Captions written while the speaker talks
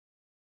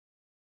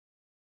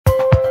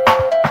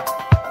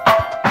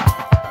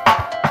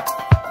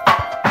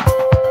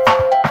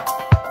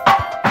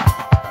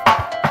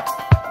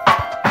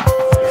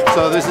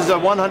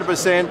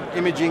100%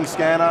 imaging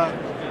scanner,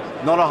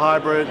 not a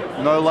hybrid,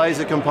 no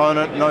laser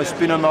component, no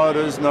spinner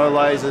motors, no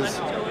lasers,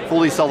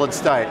 fully solid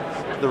state.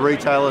 The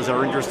retailers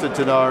are interested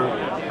to know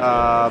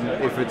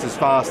if it's as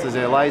fast as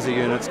their laser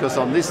units, because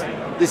on this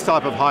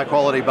type of high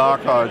quality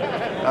barcode,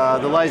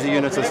 the laser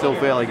units are still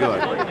fairly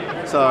good.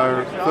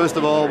 So first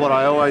of all, what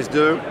I always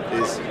do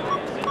is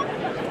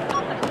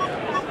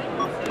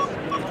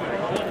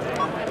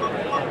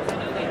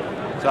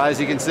so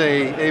as you can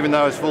see, even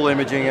though it's full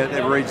imaging,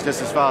 it reads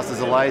just as fast as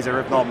a laser,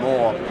 if not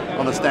more,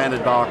 on a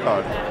standard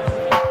barcode.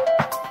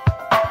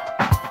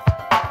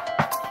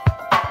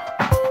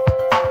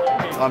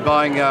 I'm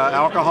buying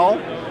alcohol,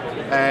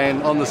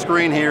 and on the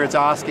screen here it's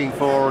asking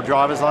for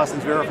driver's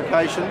license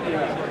verification.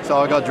 So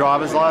I got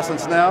driver's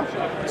license now.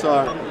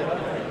 So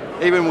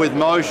even with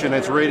motion,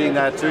 it's reading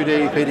that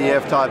 2D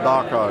PDF type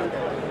barcode,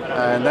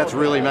 and that's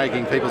really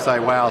making people say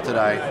wow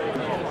today.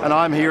 And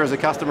I'm here as a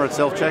customer at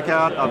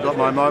self-checkout. I've got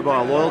my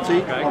mobile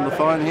loyalty on the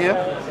phone here,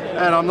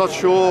 and I'm not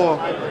sure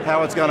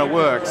how it's going to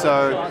work.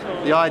 So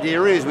the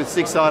idea is with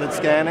six-sided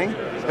scanning,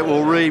 it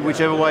will read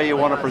whichever way you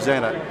want to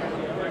present it.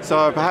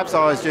 So perhaps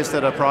I was just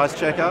at a price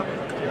checker,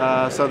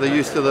 so they're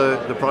used to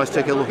the price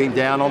checker looking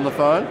down on the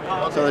phone.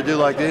 So they do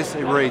like this,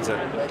 it reads it.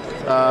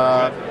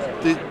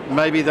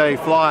 Maybe they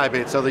fly a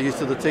bit, so they're used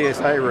to the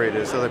TSA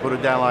readers, so they put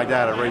it down like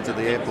that, it reads at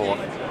the airport.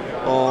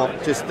 Or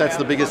just that's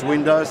the biggest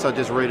window, so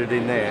just read it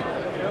in there.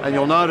 And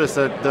you'll notice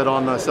that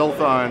on the cell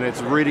phone,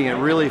 it's reading it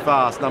really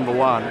fast, number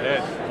one.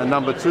 And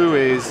number two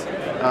is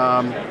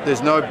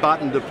there's no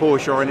button to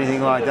push or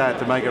anything like that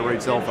to make it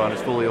read cell phone.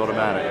 It's fully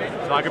automatic.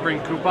 So I could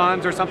bring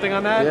coupons or something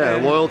on that?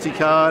 Yeah, loyalty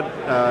card,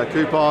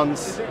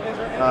 coupons,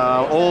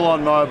 all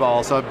on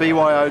mobile. So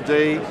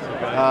BYOD,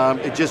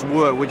 it just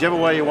works. Whichever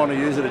way you want to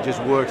use it, it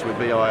just works with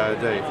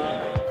BYOD.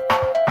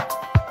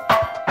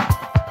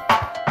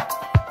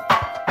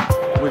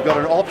 We've got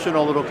an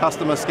optional little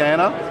customer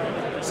scanner.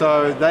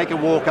 So they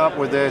can walk up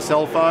with their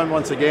cell phone.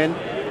 Once again,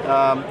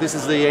 this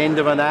is the end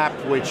of an app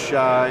which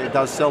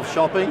does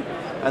self-shopping,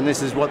 and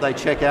this is what they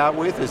check out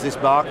with, is this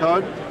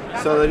barcode.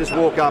 So they just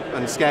walk up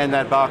and scan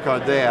that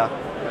barcode there,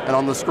 and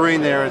on the screen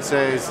there it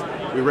says,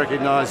 we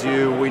recognize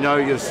you, we know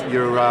your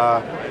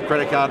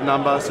credit card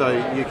number, so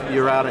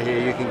you're out of here,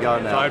 you can go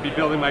now. So I'd be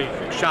building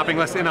my shopping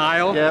list in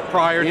aisle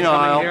prior to in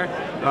coming aisle, here?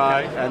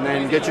 Right, Okay. and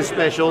then get your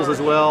specials as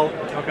well,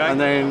 and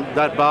then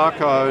that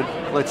barcode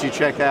lets you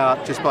check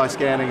out just by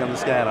scanning on the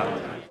scanner.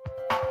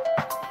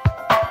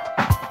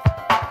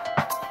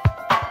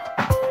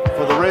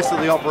 For the rest of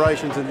the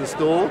operations in the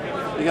store,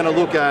 you're going to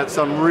look at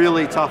some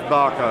really tough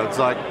barcodes,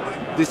 like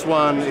this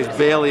one is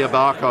barely a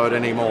barcode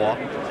anymore,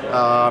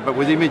 but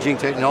with imaging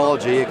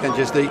technology it can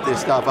just eat this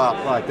stuff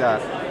up like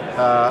that.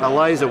 A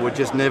laser would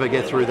just never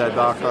get through that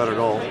barcode at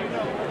all.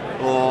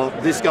 Or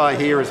this guy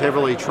here is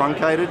heavily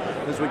truncated,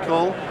 as we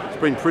call.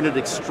 It's been printed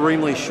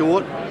extremely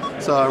short,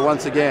 so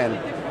once again,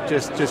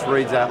 just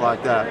reads that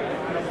like that.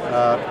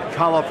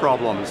 Color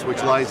problems, which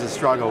lasers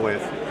struggle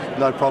with,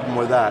 no problem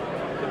with that.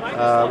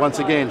 Once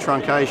again,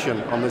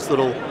 truncation on this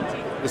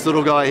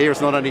little guy here. It's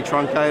not only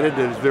truncated,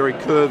 it's very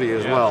curvy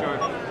as well.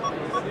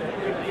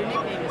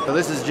 So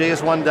this is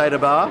GS1 data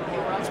bar.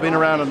 It's been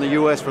around in the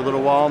US for a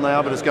little while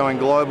now, but it's going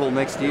global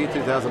next year,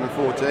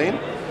 2014.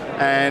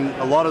 And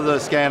a lot of the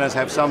scanners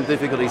have some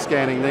difficulty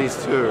scanning these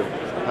too.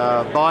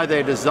 By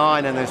their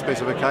design and their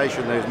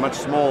specification, they're much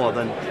smaller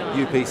than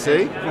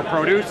UPC. For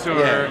produce or?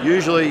 Yeah,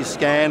 usually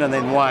scan and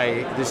then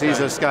weigh. This is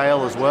a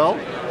scale as well,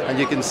 and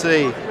you can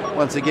see,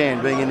 once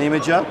again, being an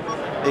imager,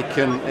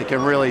 it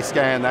can really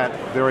scan that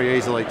very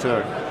easily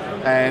too.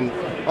 And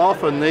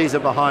often these are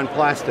behind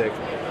plastic.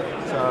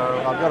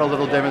 So I've got a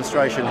little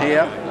demonstration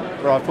here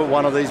where I've put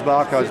one of these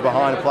barcodes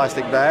behind a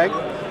plastic bag.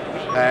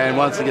 And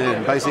once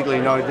again, basically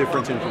no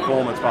difference in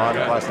performance behind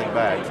a plastic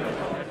bag.